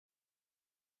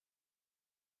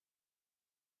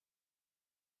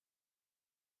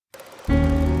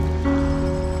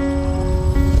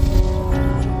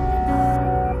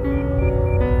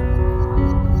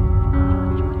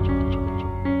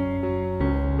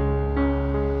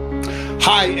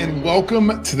Hi, and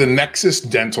welcome to the Nexus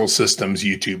Dental Systems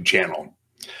YouTube channel.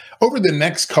 Over the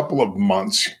next couple of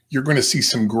months, you're going to see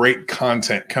some great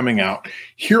content coming out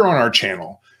here on our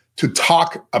channel to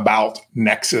talk about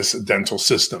Nexus Dental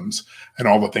Systems and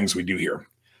all the things we do here.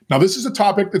 Now, this is a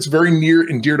topic that's very near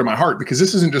and dear to my heart because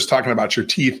this isn't just talking about your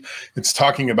teeth, it's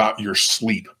talking about your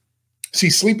sleep. See,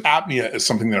 sleep apnea is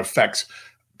something that affects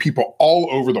people all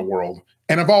over the world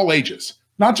and of all ages.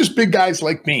 Not just big guys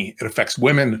like me. It affects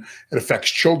women, it affects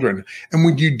children. And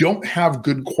when you don't have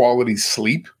good quality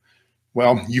sleep,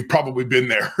 well, you've probably been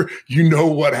there. You know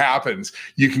what happens.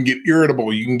 You can get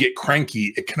irritable, you can get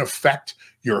cranky. It can affect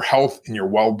your health and your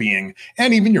well-being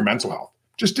and even your mental health.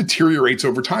 Just deteriorates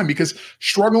over time because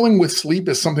struggling with sleep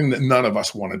is something that none of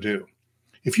us want to do.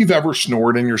 If you've ever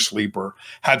snored in your sleep or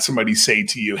had somebody say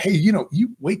to you, hey,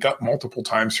 you wake up multiple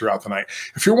times throughout the night.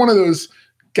 If you're one of those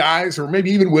guys or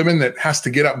maybe even women that has to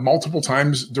get up multiple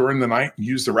times during the night and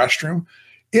use the restroom,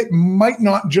 it might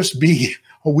not just be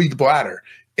a weak bladder.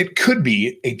 It could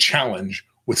be a challenge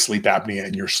with sleep apnea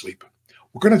in your sleep.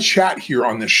 We're going to chat here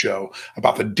on this show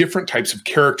about the different types of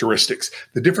characteristics,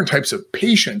 the different types of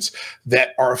patients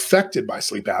that are affected by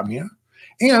sleep apnea.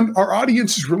 And our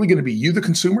audience is really going to be you, the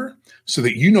consumer, so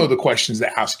that you know the questions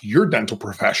to ask your dental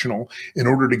professional in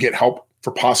order to get help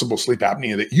for possible sleep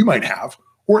apnea that you might have,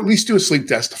 or at least do a sleep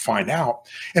test to find out.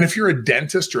 And if you're a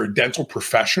dentist or a dental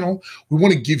professional, we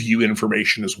want to give you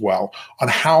information as well on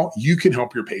how you can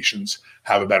help your patients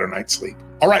have a better night's sleep.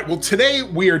 All right, well, today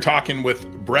we are talking with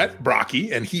Brett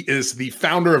Brocki, and he is the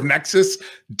founder of Nexus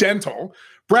Dental.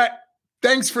 Brett,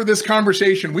 thanks for this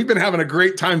conversation. We've been having a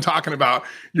great time talking about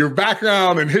your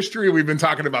background and history. We've been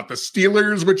talking about the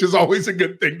Steelers, which is always a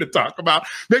good thing to talk about.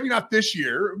 Maybe not this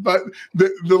year, but the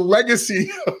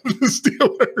legacy of the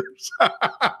Steelers.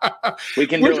 We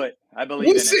can do it. I believe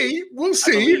in it. We'll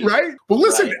see, right? Well,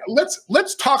 listen, right.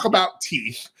 Let's talk about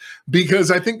teeth, because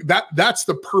I think that's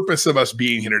the purpose of us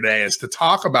being here today, is to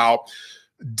talk about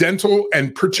dental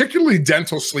and particularly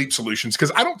dental sleep solutions,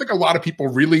 because I don't think a lot of people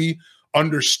really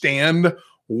understand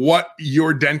what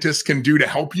your dentist can do to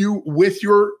help you with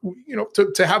your,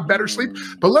 to have better sleep.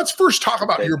 But let's first talk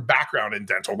about your background in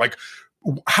dental. Like,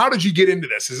 how did you get into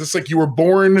this? Is this like you were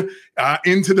born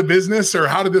into the business, or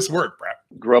how did this work, Brett?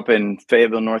 Grew up in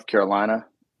Fayetteville, North Carolina.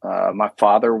 My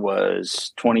father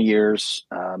was 20 years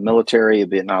military, a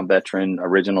Vietnam veteran,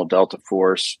 original Delta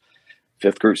Force,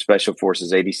 5th Group Special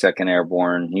Forces, 82nd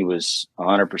Airborne. He was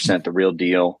 100% the real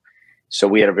deal. So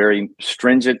we had a very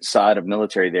stringent side of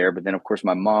military there. But then, of course,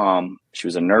 my mom, she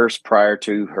was a nurse prior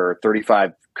to her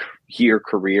 35-year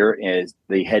career as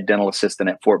the head dental assistant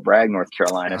at Fort Bragg, North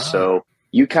Carolina. Ah. So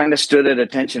you kind of stood at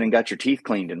attention and got your teeth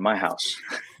cleaned in my house.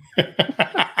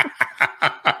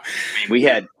 We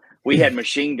had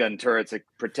machine gun turrets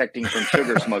protecting from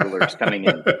sugar smugglers coming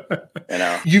in.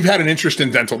 You've had an interest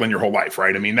in dental in your whole life,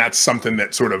 right? I mean, that's something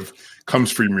that sort of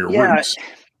comes from your roots.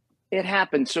 It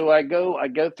happened. So I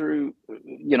go through,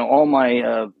 all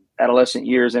my adolescent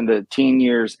years into teen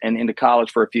years and into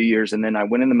college for a few years. And then I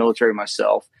went in the military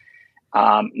myself.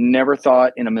 Never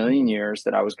thought in a million years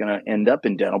that I was going to end up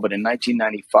in dental. But in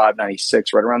 1995,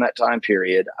 96, right around that time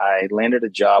period, I landed a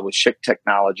job with Schick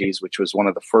Technologies, which was one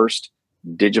of the first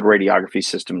digital radiography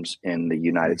systems in the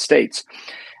United States.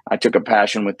 I took a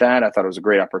passion with that. I thought it was a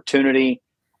great opportunity.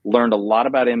 Learned a lot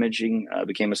about imaging,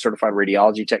 became a certified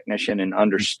radiology technician, and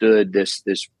understood this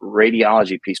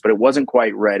radiology piece, but it wasn't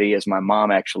quite ready. As my mom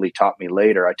actually taught me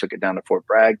later, I took it down to Fort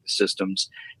Bragg. The systems,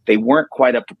 they weren't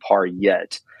quite up to par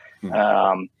yet.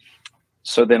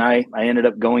 So then I ended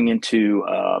up going into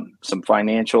some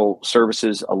financial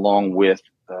services along with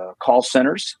call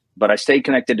centers, but I stayed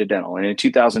connected to dental. And in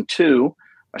 2002,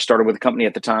 I started with a company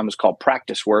at the time, it was called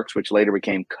PracticeWorks, which later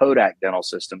became Kodak Dental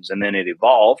Systems. And then it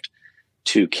evolved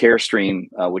to Carestream,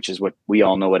 which is what we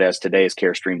all know it as today as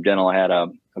Carestream Dental. I had a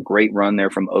great run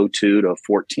there from 02 to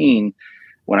 14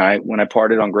 when I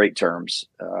parted on great terms.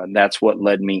 That's what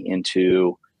led me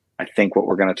into, I think, what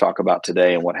we're going to talk about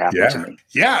today and what happened to me.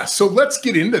 Yeah. So let's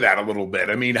get into that a little bit.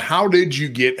 I mean, how did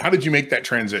you make that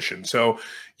transition? So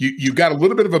you got a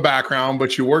little bit of a background,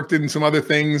 but you worked in some other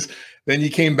things. Then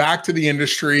you came back to the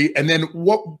industry. And then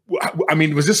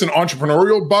was this an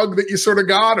entrepreneurial bug that you sort of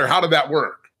got, or how did that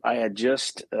work? I had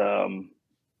just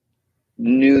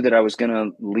knew that I was going to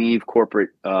leave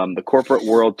the corporate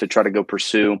world to try to go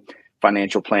pursue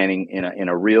financial planning in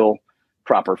a real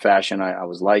proper fashion. I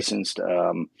was licensed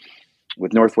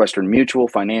with Northwestern Mutual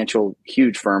Financial,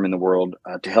 huge firm in the world,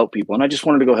 to help people. And I just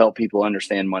wanted to go help people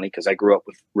understand money, because I grew up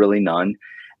with really none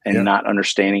and not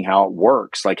understanding how it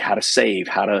works, like how to save,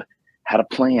 how to how to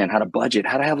plan, how to budget,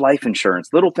 how to have life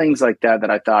insurance, little things like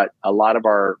that I thought a lot of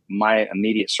my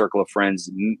immediate circle of friends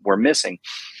were missing.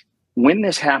 When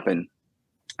this happened,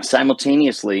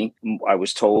 simultaneously, I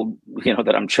was told,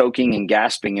 that I'm choking and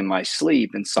gasping in my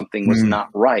sleep and something was not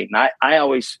right. And I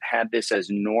always had this as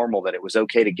normal, that it was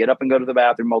okay to get up and go to the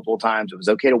bathroom multiple times. It was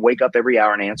okay to wake up every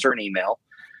hour and answer an email,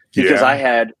 because I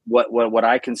had what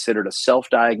I considered a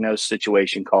self-diagnosed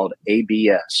situation called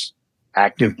ABS,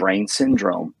 active brain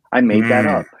syndrome. I made that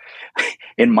up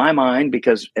in my mind,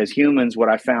 because as humans, what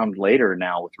I found later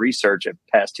now with research of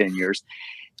past 10 years,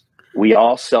 we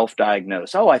all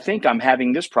self-diagnose. Oh, I think I'm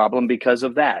having this problem because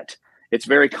of that. It's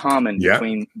very common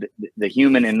between the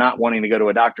human and not wanting to go to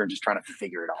a doctor and just trying to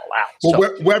figure it all out.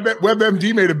 Well,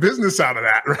 WebMD made a business out of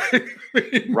that,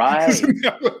 right? Right. Isn't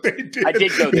that what they did? I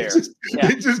did go there.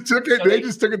 They just took it. So they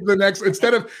just took it to the next.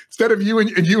 Instead of you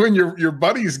and your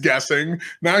buddies guessing,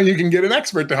 now you can get an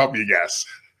expert to help you guess.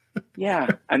 Yeah,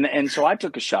 and so I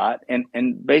took a shot,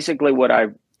 and basically what I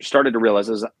started to realize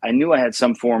is I knew I had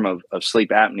some form of sleep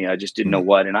apnea. I just didn't know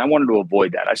what, and I wanted to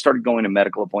avoid that. I started going to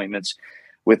medical appointments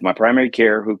with my primary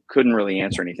care, who couldn't really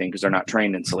answer anything because they're not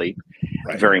trained in sleep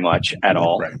very much at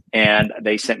all. Right. And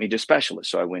they sent me to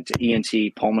specialists. So I went to ENT,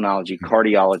 pulmonology,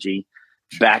 cardiology,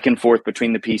 back and forth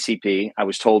between the PCP. I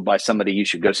was told by somebody, you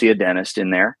should go see a dentist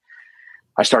in there.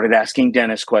 I started asking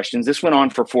dentist questions. This went on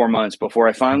for 4 months before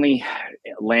I finally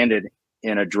landed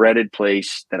in a dreaded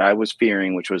place that I was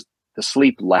fearing, which was the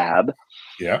sleep lab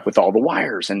with all the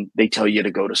wires. And they tell you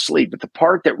to go to sleep. But the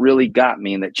part that really got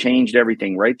me and that changed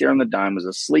everything right there on the dime was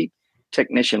a sleep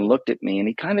technician looked at me and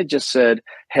he kind of just said,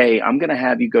 hey, I'm going to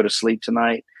have you go to sleep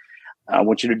tonight. I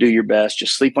want you to do your best.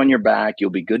 Just sleep on your back.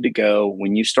 You'll be good to go.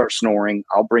 When you start snoring,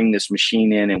 I'll bring this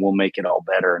machine in and we'll make it all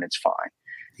better and it's fine.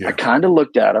 Yeah. I kind of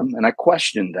looked at him and I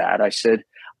questioned that. I said,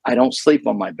 I don't sleep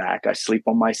on my back. I sleep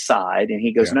on my side. And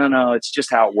he goes, no, it's just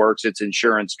how it works. It's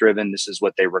insurance driven. This is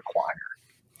what they require.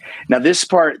 Now, this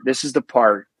is the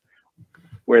part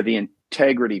where the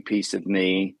integrity piece of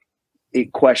me,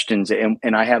 it questions it.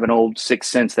 And I have an old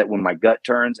sixth sense that when my gut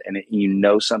turns and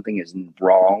something is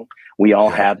wrong, we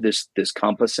all have this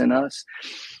compass in us.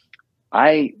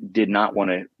 I did not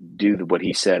want to do what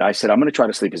he said. I said, I'm going to try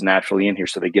to sleep as naturally in here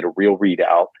so they get a real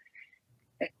readout.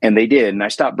 And they did. And I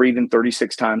stopped breathing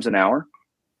 36 times an hour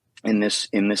in this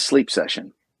sleep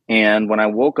session. And when I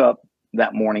woke up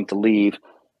that morning to leave,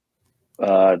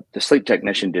 the sleep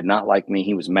technician did not like me.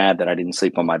 He was mad that I didn't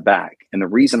sleep on my back. And the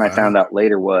reason I found out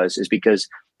later is because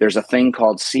there's a thing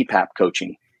called CPAP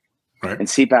coaching. Right. And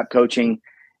CPAP coaching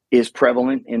is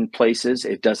prevalent in places.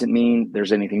 It doesn't mean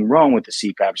there's anything wrong with the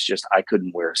CPAP. It's just I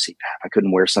couldn't wear a CPAP. I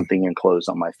couldn't wear something enclosed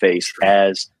on my face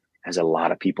as a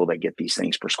lot of people that get these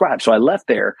things prescribed. So I left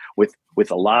there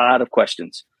with a lot of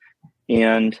questions.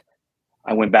 And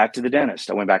I went back to the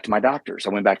dentist. I went back to my doctors. I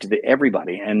went back to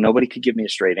everybody, and nobody could give me a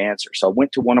straight answer. So I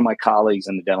went to one of my colleagues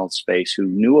in the dental space who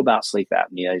knew about sleep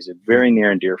apnea. He's a very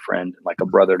near and dear friend, like a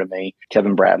brother to me.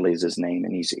 Kevin Bradley is his name,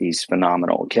 and he's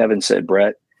phenomenal. Kevin said,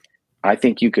 Brett, I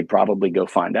think you could probably go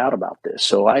find out about this.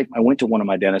 So I went to one of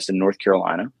my dentists in North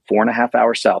Carolina, 4.5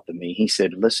 hours south of me. He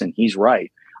said, listen, he's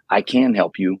right. I can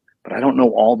help you, but I don't know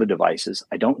all the devices.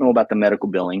 I don't know about the medical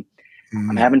billing.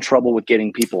 I'm having trouble with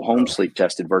getting people home sleep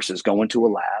tested versus going to a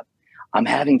lab. I'm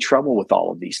having trouble with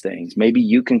all of these things. Maybe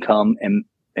you can come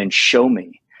and show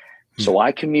me. So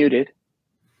I commuted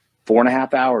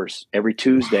 4.5 hours every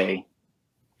Tuesday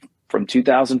from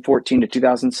 2014 to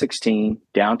 2016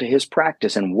 down to his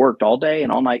practice and worked all day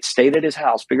and all night, stayed at his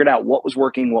house, figured out what was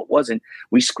working, what wasn't.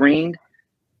 We screened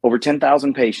over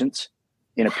 10,000 patients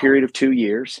in a period of 2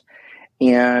 years.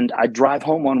 And I'd drive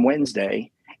home on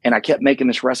Wednesday and I kept making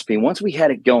this recipe. Once we had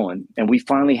it going and we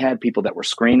finally had people that were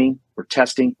screening, were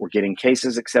testing, were getting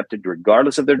cases accepted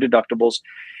regardless of their deductibles,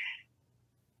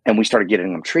 and we started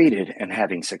getting them treated and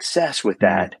having success with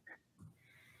that,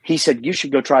 he said, you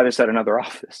should go try this at another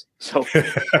office. So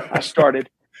I started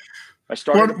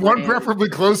one preferably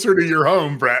closer to your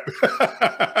home, Brett.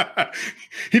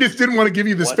 He just didn't want to give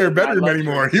you the spare bedroom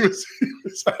anymore. He was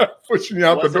pushing you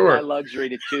out the door. It wasn't my luxury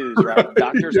to choose, right?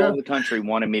 Doctors all over the country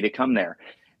wanted me to come there.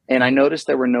 And I noticed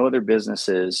there were no other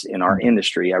businesses in our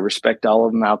industry. I respect all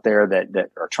of them out there that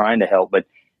are trying to help, but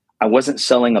I wasn't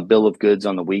selling a bill of goods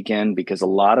on the weekend because a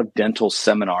lot of dental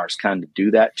seminars kind of do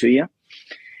that to you.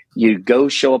 You go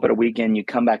show up at a weekend, you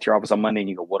come back to your office on Monday and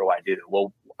you go, what do I do?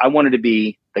 Well, I wanted to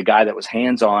be the guy that was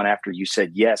hands-on after you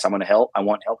said, yes, I'm going to help. I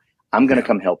want help. I'm going to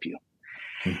come help you.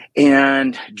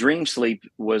 And Dream Sleep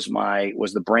was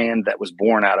the brand that was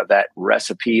born out of that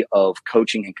recipe of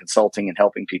coaching and consulting and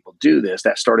helping people do this.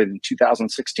 That started in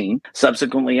 2016.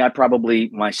 Subsequently, I probably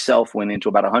myself went into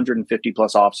about 150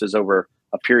 plus offices over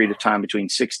a period of time between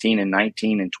 16 and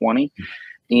 19 and 20,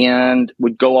 and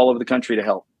would go all over the country to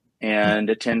help and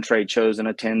attend trade shows and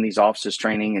attend these offices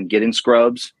training and get in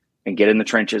scrubs and get in the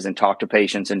trenches and talk to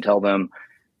patients and tell them,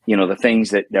 you know, the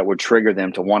things that would trigger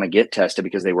them to want to get tested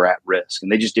because they were at risk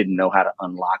and they just didn't know how to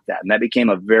unlock that. And that became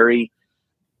a very,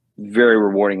 very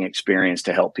rewarding experience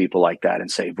to help people like that and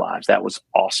save lives. That was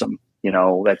awesome. You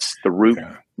know, that's the root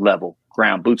level,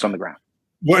 ground, boots on the ground.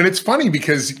 Well, and it's funny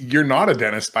because you're not a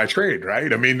dentist by trade,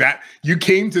 right? I mean, that you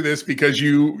came to this because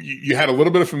you had a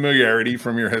little bit of familiarity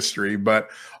from your history, but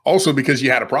also because you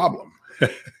had a problem,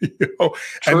 you know,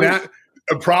 and that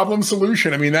a problem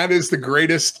solution. I mean, that is the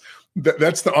greatest.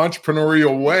 That's the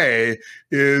entrepreneurial way,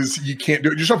 is you can't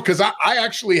do it yourself. Because I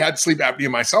actually had sleep apnea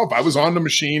myself. I was on the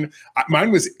machine.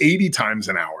 Mine was 80 times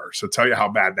an hour. So tell you how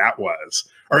bad that was.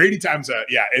 Or 80 times,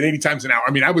 80 times an hour.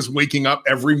 I mean, I was waking up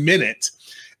every minute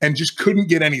and just couldn't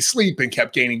get any sleep and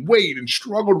kept gaining weight and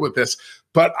struggled with this.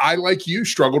 But I, like you,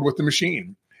 struggled with the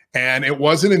machine. And it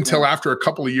wasn't until after a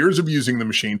couple of years of using the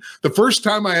machine. The first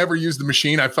time I ever used the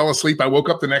machine, I fell asleep. I woke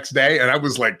up the next day and I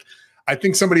was like, I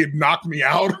think somebody had knocked me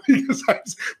out because I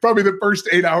was probably the first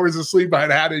 8 hours of sleep I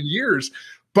had had in years.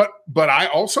 But I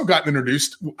also got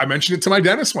introduced. I mentioned it to my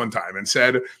dentist one time and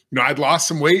said, you know, I'd lost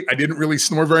some weight. I didn't really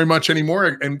snore very much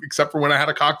anymore, and except for when I had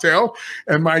a cocktail.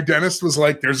 And my dentist was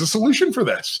like, there's a solution for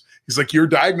this. He's like, you're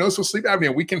diagnosed with sleep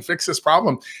apnea. We can fix this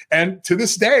problem. And to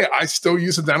this day, I still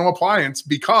use a dental appliance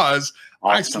because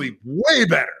I sleep way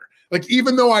better. Like,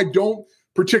 even though I don't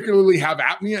particularly have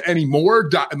apnea anymore,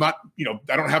 I'm not, you know,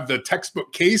 I don't have the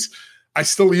textbook case, I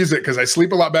still use it because I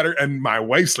sleep a lot better, and my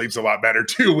wife sleeps a lot better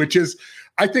too, which is,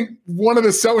 I think, one of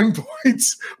the selling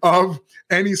points of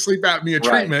any sleep apnea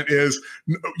treatment is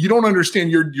you don't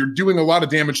understand you're doing a lot of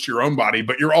damage to your own body,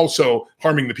 but you're also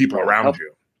harming the people around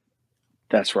you.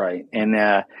 That's right. And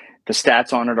the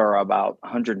stats on it are about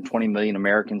 120 million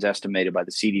Americans estimated by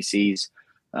the CDC's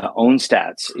own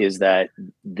stats, is that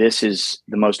this is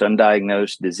the most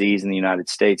undiagnosed disease in the United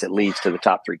States. It leads to the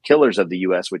top 3 killers of the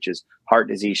US, which is heart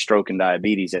disease, stroke, and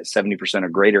diabetes, at 70% or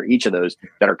greater, each of those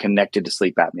that are connected to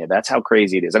sleep apnea. That's how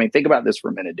crazy it is. I mean, think about this for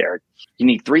a minute, Derek. You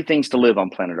need 3 things to live on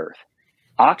planet Earth: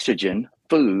 oxygen,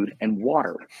 food, and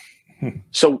water.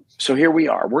 So here we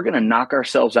are. We're going to knock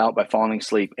ourselves out by falling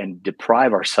asleep and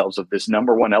deprive ourselves of this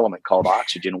number one element called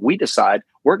oxygen. We decide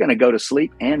we're going to go to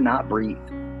sleep and not breathe.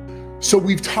 So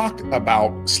we've talked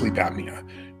about sleep apnea.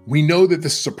 We know that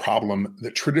this is a problem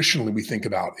that traditionally we think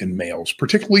about in males,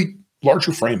 particularly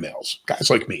larger frame males,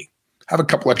 guys like me, have a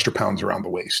couple extra pounds around the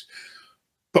waist.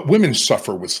 But women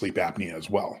suffer with sleep apnea as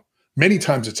well. Many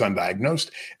times it's undiagnosed,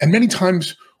 and many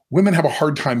times women have a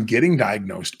hard time getting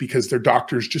diagnosed because their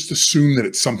doctors just assume that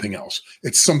it's something else.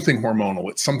 It's something hormonal.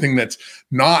 It's something that's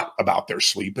not about their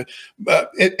sleep.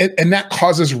 And that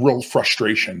causes real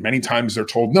frustration. Many times they're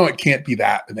told, no, it can't be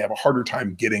that. And they have a harder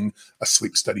time getting a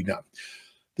sleep study done.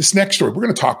 This next story, we're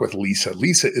going to talk with Lisa.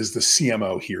 Lisa is the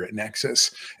CMO here at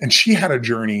Nexus, and she had a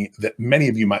journey that many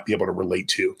of you might be able to relate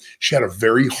to. She had a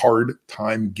very hard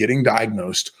time getting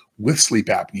diagnosed with sleep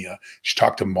apnea. She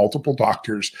talked to multiple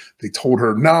doctors. They told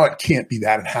her, no, it can't be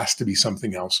that. It has to be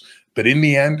something else. But in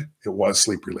the end, it was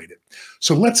sleep related.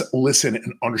 So let's listen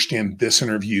and understand this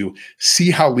interview,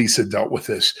 see how Lisa dealt with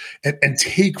this, and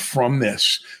take from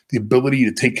this the ability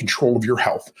to take control of your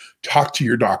health, talk to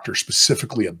your doctor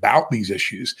specifically about these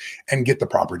issues, and get the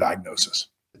proper diagnosis.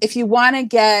 If you want to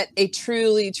get a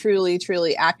truly, truly,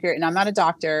 truly accurate, and I'm not a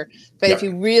doctor, but if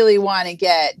you really want to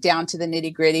get down to the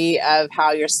nitty gritty of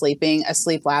how you're sleeping, a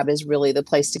sleep lab is really the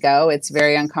place to go. It's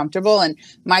very uncomfortable. And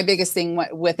my biggest thing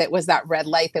with it was that red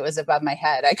light that was above my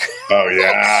head.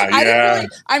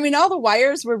 I mean, all the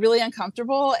wires were really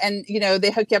uncomfortable, and, you know, they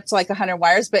hook you up to like 100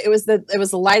 wires, but it was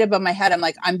the light above my head. I'm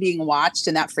like, I'm being watched,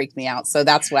 and that freaked me out. So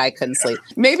that's why I couldn't sleep.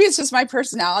 Maybe it's just my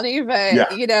personality,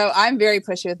 but you know, I'm very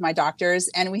pushy with my doctors,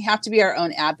 and we have to be our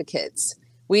own advocates.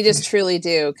 We just truly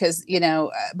do. Because, you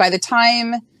know, by the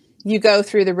time you go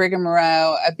through the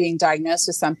rigmarole of being diagnosed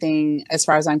with something, as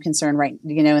far as I'm concerned, right,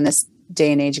 you know, in this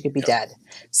day and age, you could be dead.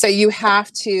 So you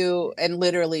have to, and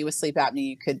literally with sleep apnea,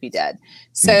 you could be dead.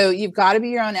 So you've got to be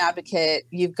your own advocate.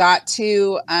 You've got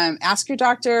to ask your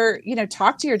doctor, you know,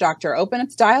 talk to your doctor, open up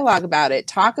the dialogue about it,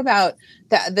 talk about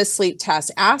the sleep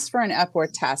test, ask for an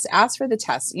Epworth test, ask for the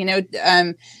test, you know,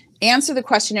 answer the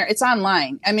questionnaire. It's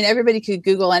online. I mean, everybody could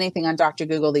Google anything on Dr.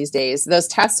 Google these days. Those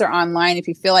tests are online. If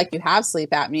you feel like you have sleep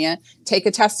apnea, take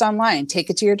a test online, take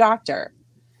it to your doctor.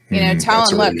 You know, tell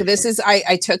them, look, this is,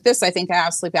 I took this, I think I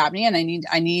have sleep apnea, and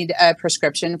I need a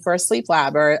prescription for a sleep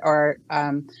lab or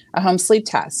a home sleep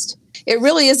test. It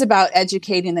really is about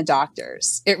educating the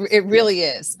doctors. It really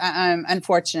is,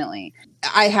 unfortunately.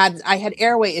 I had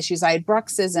airway issues. I had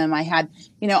bruxism. I had,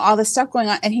 all this stuff going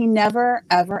on. And he never,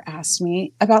 ever asked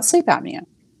me about sleep apnea.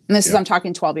 And this is, I'm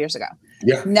talking 12 years ago.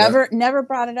 Yeah. Never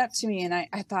brought it up to me. And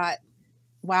I thought,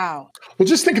 wow. Well,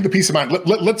 just think of the peace of mind.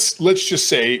 Let's just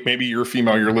say maybe you're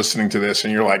female, you're listening to this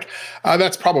and you're like,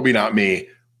 that's probably not me.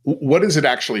 What does it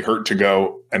actually hurt to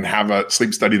go and have a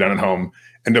sleep study done at home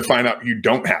and to find out you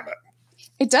don't have it?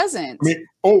 It doesn't. I mean,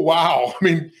 oh, wow. I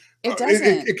mean, it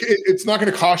doesn't. It's not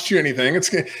going to cost you anything. It's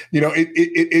going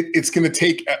it's going to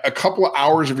take a couple of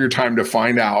hours of your time to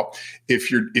find out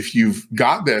if you've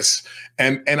got this.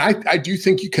 And I do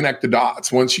think you connect the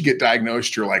dots. Once you get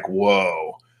diagnosed, you're like,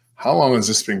 whoa, how long has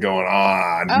this been going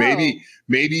on? Oh.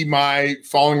 Maybe my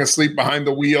falling asleep behind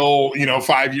the wheel,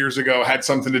 5 years ago had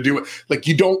something to do with, like,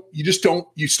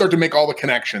 you start to make all the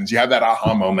connections. You have that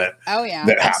aha moment. Oh yeah,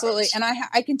 absolutely. Happens. And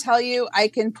I can tell you, I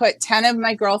can put 10 of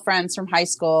my girlfriends from high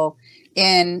school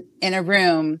in a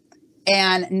room,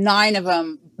 and 9 of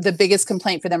them, the biggest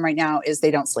complaint for them right now is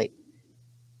they don't sleep.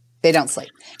 They don't sleep.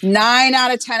 9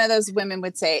 out of 10 of those women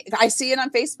would say, I see it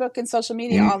on Facebook and social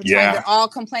media all the time. Yeah. They're all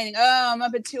complaining, oh, I'm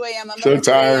up at 2 a.m. I'm so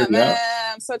tired.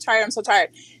 I'm so tired. I'm so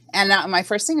tired. And now my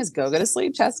first thing is go get a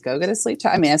sleep test, go get a sleep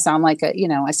test. I mean, I sound like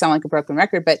a broken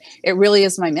record, but it really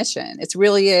is my mission. It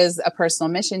really is a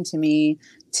personal mission to me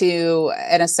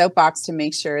and a soapbox to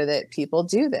make sure that people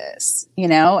do this,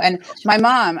 and my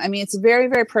mom, I mean, it's a very,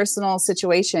 very personal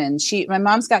situation. My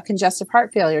mom's got congestive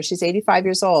heart failure. She's 85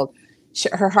 years old.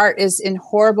 Her heart is in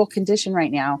horrible condition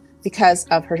right now because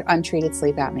of her untreated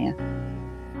sleep apnea.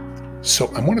 So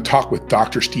I want to talk with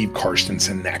Dr. Steve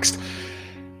Carstensen next.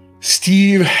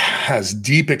 Steve has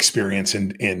deep experience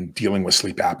in dealing with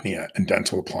sleep apnea and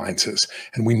dental appliances.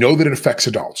 And we know that it affects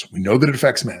adults. We know that it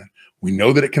affects men. We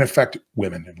know that it can affect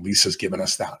women. And Lisa's given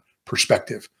us that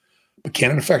perspective. But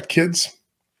can it affect kids?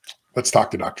 Let's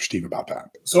talk to Dr. Steve about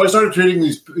that. So I started treating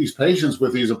these patients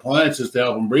with these appliances to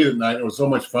help them breathe at night. It was so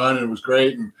much fun, and it was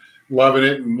great, and loving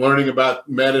it, and learning about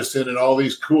medicine and all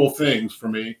these cool things for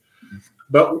me.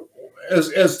 But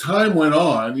as time went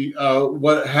on,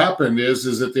 what happened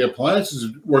is that the appliances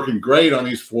are working great on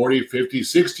these 40, 50,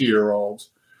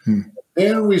 60-year-olds.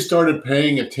 Then we started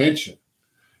paying attention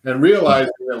and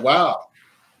realizing that, wow,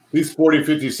 these 40,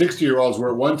 50, 60-year-olds were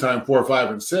at one time 4, 5,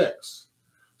 and 6.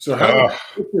 So how do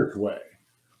we get this way?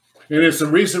 And there's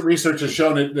some recent research has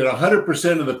shown that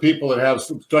 100% of the people that have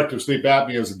obstructive sleep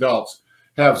apnea as adults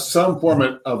have some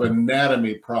form of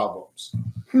anatomy problems.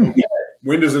 Okay.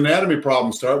 When does anatomy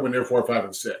problems start? When they're 4, 5,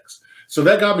 and 6. So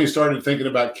that got me started thinking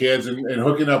about kids and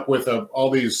hooking up with all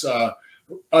these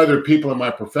other people in my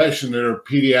profession that are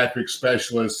pediatric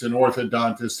specialists and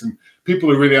orthodontists and people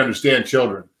who really understand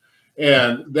children.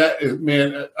 And that is,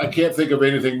 man, I can't think of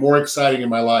anything more exciting in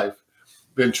my life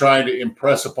than trying to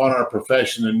impress upon our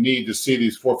profession the need to see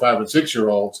these 4, 5, and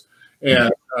 6-year-olds and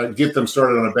get them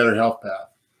started on a better health path.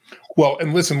 Well,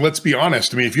 and listen, let's be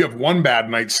honest. I mean, if you have one bad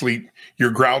night's sleep,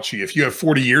 you're grouchy. If you have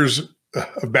 40 years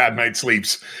of bad night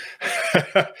sleeps,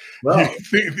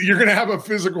 you're going to have a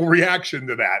physical reaction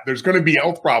to that. There's going to be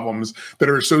health problems that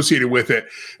are associated with it.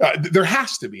 There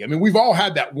has to be. I mean, we've all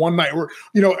had that one night where,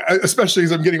 especially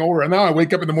as I'm getting older, and now I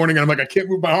wake up in the morning and I'm like, I can't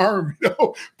move my arm,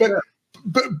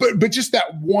 But just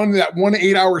that one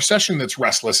 8-hour session that's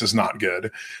restless is not good.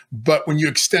 But when you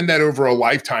extend that over a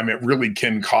lifetime, it really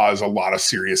can cause a lot of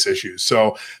serious issues.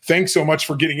 So thanks so much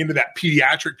for getting into that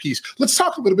pediatric piece. Let's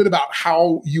talk a little bit about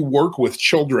how you work with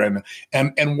children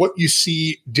and what you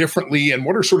see differently and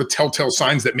what are sort of telltale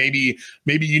signs that maybe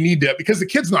you need to, because the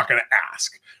kid's not going to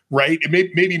ask. Right?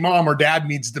 Maybe mom or dad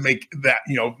needs to make that,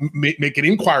 make an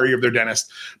inquiry of their dentist,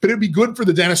 but it'd be good for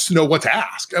the dentist to know what to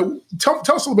ask. Tell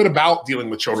us a little bit about dealing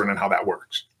with children and how that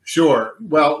works. Sure.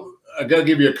 Well, I got to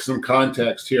give you some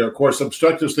context here. Of course,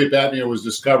 obstructive sleep apnea was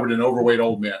discovered in overweight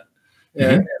old men.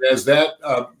 And as that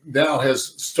now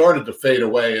has started to fade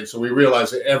away, and so we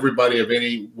realize that everybody of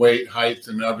any weight, height,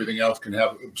 and everything else can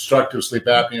have obstructive sleep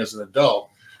apnea as an adult.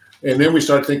 And then we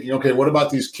start thinking, okay, what about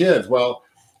these kids? Well,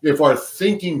 if our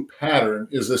thinking pattern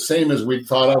is the same as we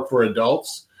thought of for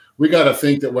adults, we got to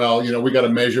think that, well, we got to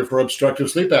measure for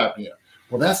obstructive sleep apnea.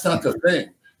 Well, that's not the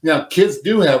thing. Now, kids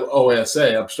do have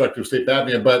OSA, obstructive sleep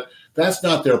apnea, but that's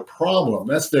not their problem.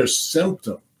 That's their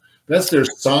symptom. That's their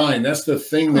sign. That's the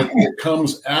thing that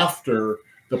comes after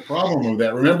the problem of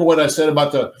that. Remember what I said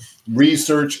about the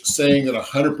research saying that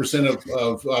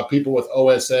 100% of people with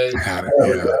OSA have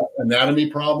an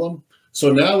anatomy problem? So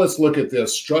now let's look at the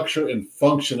structure and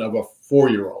function of a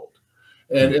 4-year-old.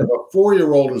 And if a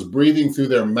 4-year-old is breathing through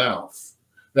their mouth,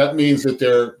 that means that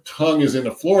their tongue is in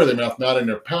the floor of their mouth, not in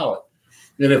their palate.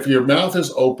 And if your mouth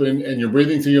is open and you're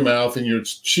breathing through your mouth and your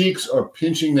cheeks are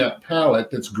pinching that palate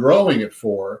that's growing at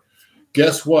 4,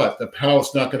 guess what? The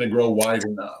palate's not going to grow wide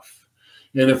enough.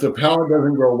 And if the palate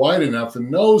doesn't grow wide enough, the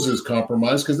nose is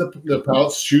compromised because the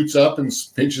palate shoots up and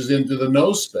pinches into the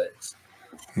nose space.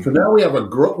 So now we have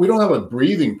we don't have a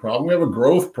breathing problem. We have a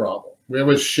growth problem. We have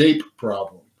a shape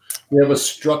problem. We have a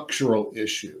structural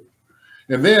issue.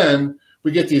 And then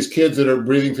we get these kids that are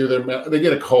breathing through their mouth. They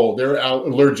get a cold. They're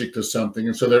allergic to something,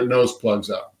 and so their nose plugs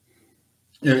up.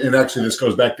 And actually, this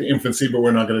goes back to infancy, but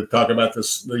we're not going to talk about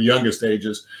this, the youngest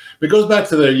ages. It goes back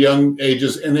to their young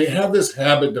ages, and they have this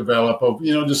habit develop of,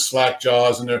 just slack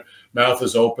jaws, and their mouth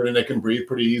is open, and they can breathe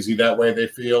pretty easy that way, they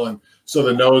feel, and so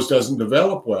the nose doesn't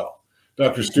develop well.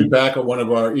 Dr. Stu Baca, one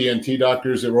of our ENT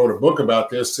doctors that wrote a book about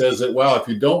this, says that, wow, if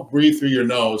you don't breathe through your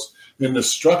nose, then the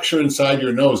structure inside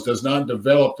your nose does not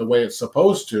develop the way it's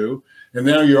supposed to, and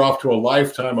now you're off to a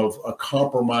lifetime of a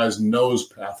compromised nose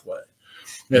pathway.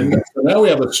 And so now we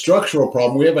have a structural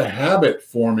problem. We have a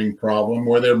habit-forming problem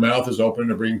where their mouth is open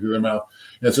to breathe through their mouth,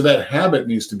 and so that habit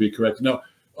needs to be corrected. Now,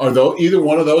 are either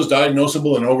one of those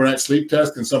diagnosable in an overnight sleep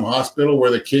test in some hospital where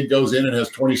the kid goes in and has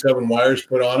 27 wires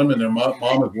put on him and their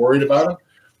mom is worried about him?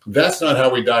 That's not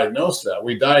how we diagnose that.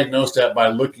 We diagnose that by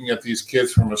looking at these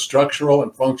kids from a structural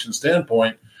and function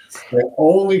standpoint. And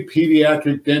only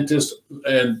pediatric dentists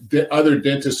and other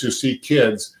dentists who see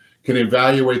kids can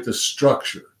evaluate the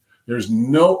structure. There's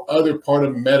no other part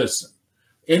of medicine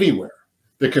anywhere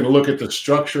that can look at the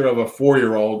structure of a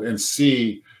 4-year-old and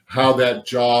see how that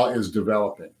jaw is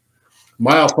developing.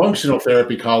 Myofunctional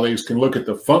therapy colleagues can look at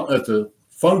the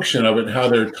function of it, how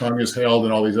their tongue is held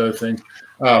and all these other things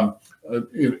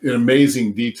in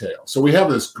amazing detail. So we have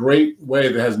this great way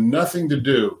that has nothing to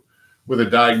do with a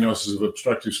diagnosis of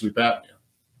obstructive sleep apnea.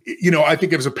 I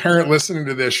think as a parent listening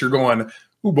to this, you're going,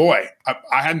 oh boy,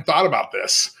 I hadn't thought about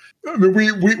this. I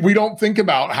mean, we don't think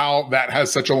about how that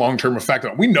has such a long-term effect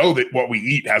on. We know that what we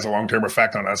eat has a long-term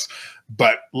effect on us,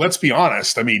 but let's be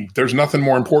honest. I mean, there's nothing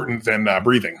more important than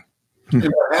breathing. And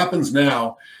what happens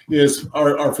now is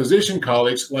our physician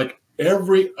colleagues, like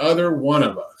every other one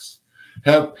of us,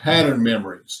 have pattern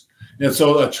memories. And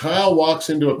so a child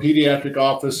walks into a pediatric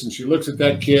office and she looks at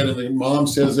that kid and the mom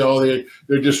says, oh,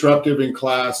 they're disruptive in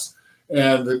class.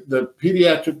 And the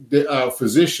pediatric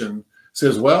physician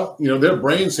says, well, their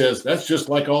brain says that's just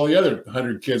like all the other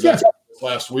 100 kids I saw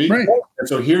last week. Right. And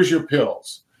so here's your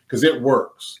pills because it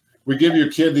works. We give your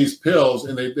kid these pills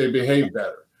and they behave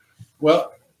better.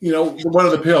 Well, what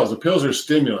are the pills? The pills are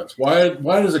stimulants. Why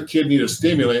does a kid need a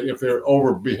stimulant if they're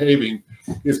over behaving?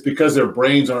 It's because their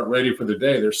brains aren't ready for the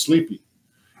day. They're sleepy.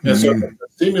 And so the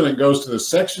stimulant goes to the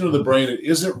section of the brain that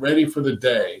isn't ready for the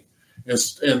day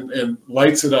and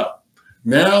lights it up.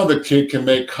 Now the kid can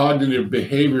make cognitive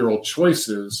behavioral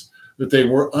choices that they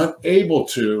were unable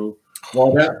to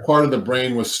while that part of the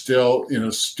brain was still in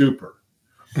a stupor.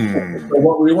 So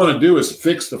what we want to do is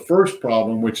fix the first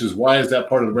problem, which is why is that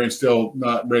part of the brain still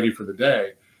not ready for the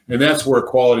day? And that's where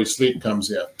quality sleep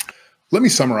comes in. Let me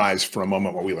summarize for a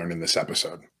moment what we learned in this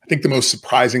episode. I think the most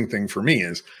surprising thing for me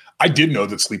is I did know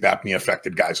that sleep apnea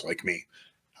affected guys like me.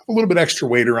 A little bit extra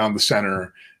weight around the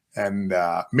center and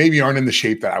maybe aren't in the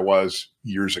shape that I was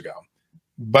years ago.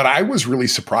 But I was really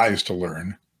surprised to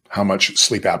learn how much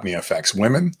sleep apnea affects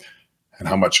women and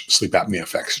how much sleep apnea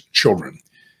affects children.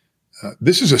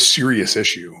 This is a serious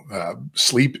issue.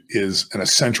 Sleep is an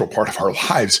essential part of our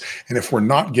lives. And if we're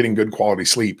not getting good quality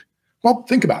sleep, well,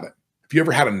 think about it. Have you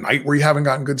ever had a night where you haven't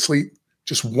gotten good sleep?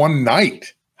 Just one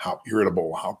night, how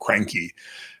irritable, how cranky,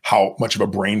 how much of a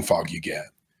brain fog you get.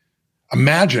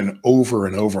 Imagine over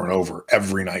and over and over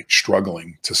every night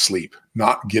struggling to sleep,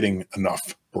 not getting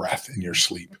enough breath in your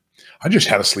sleep. I just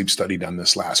had a sleep study done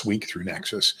this last week through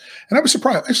Nexus, and I was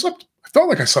surprised. I felt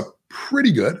like I slept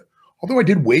pretty good, although I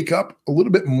did wake up a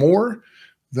little bit more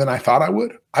than I thought I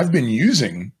would. I've been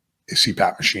using a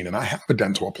CPAP machine and I have a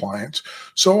dental appliance,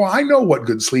 so I know what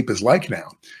good sleep is like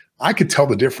now. I could tell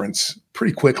the difference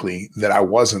pretty quickly that I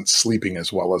wasn't sleeping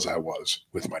as well as I was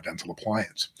with my dental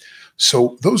appliance.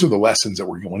 So those are the lessons that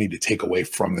we're going to need to take away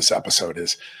from this episode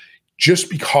is just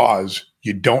because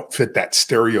you don't fit that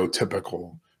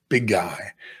stereotypical big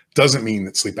guy doesn't mean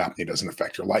that sleep apnea doesn't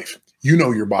affect your life. You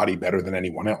know your body better than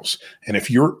anyone else. And if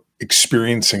you're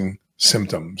experiencing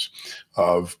symptoms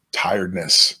of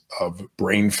tiredness, of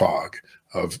brain fog,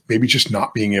 of maybe just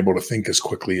not being able to think as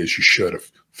quickly as you should,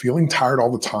 of feeling tired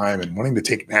all the time and wanting to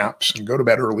take naps and go to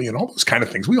bed early and all those kind of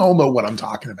things. We all know what I'm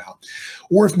talking about.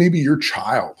 Or if maybe your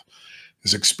child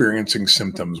is experiencing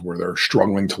symptoms where they're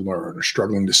struggling to learn or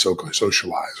struggling to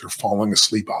socialize or falling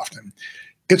asleep often,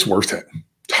 it's worth it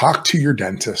talk to your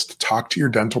dentist, talk to your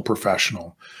dental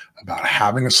professional about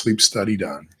having a sleep study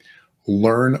done.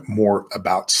 Learn more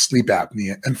about sleep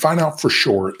apnea and find out for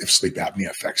sure if sleep apnea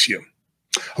affects you.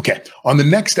 Okay, on the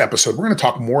next episode, we're going to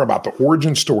talk more about the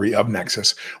origin story of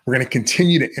Nexus. We're going to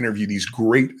continue to interview these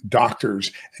great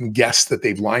doctors and guests that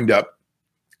they've lined up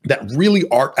that really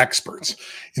are experts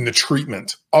in the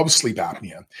treatment of sleep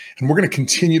apnea. And we're going to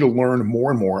continue to learn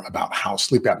more and more about how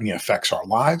sleep apnea affects our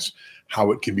lives,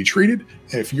 how it can be treated,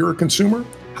 and if you're a consumer,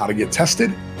 how to get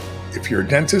tested. If you're a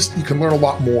dentist, you can learn a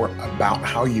lot more about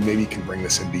how you maybe can bring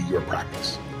this into your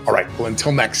practice. All right, well,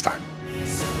 until next time.